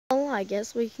I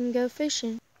guess we can go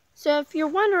fishing. So if you're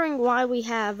wondering why we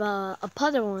have a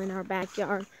puddle in our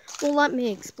backyard, well, let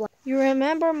me explain. You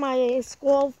remember my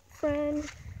squirrel friend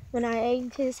when I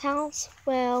egged his house?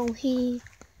 Well, he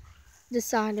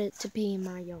decided to pee in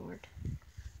my yard.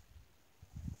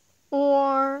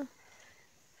 Or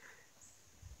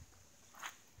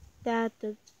that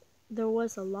there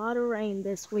was a lot of rain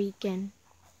this weekend.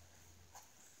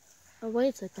 Oh, wait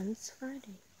a second, it's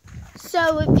Friday.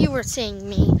 So if you were seeing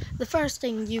me, the first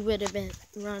thing you would have been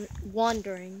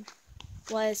wondering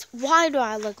was, why do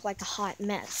I look like a hot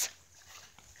mess?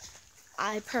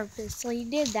 I purposely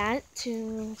did that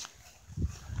to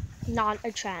not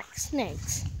attract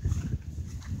snakes.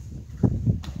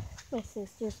 My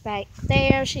sister's back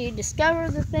there. She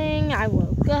discovered the thing. I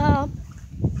woke up.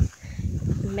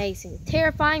 Amazing,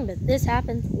 terrifying, but this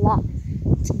happens a lot.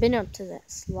 It's been up to that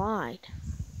slide.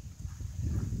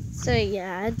 So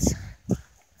yeah, it's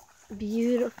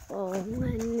beautiful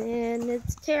and then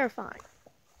it's terrifying.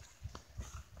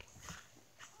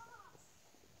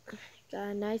 Got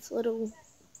a nice little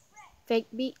fake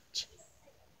beach.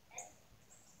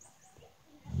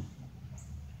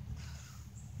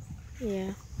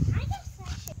 Yeah.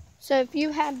 So if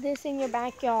you have this in your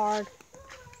backyard,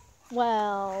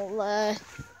 well,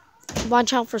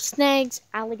 watch out for snakes,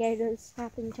 alligators,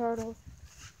 snapping turtles,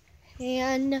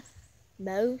 and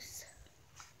most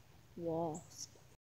wasps.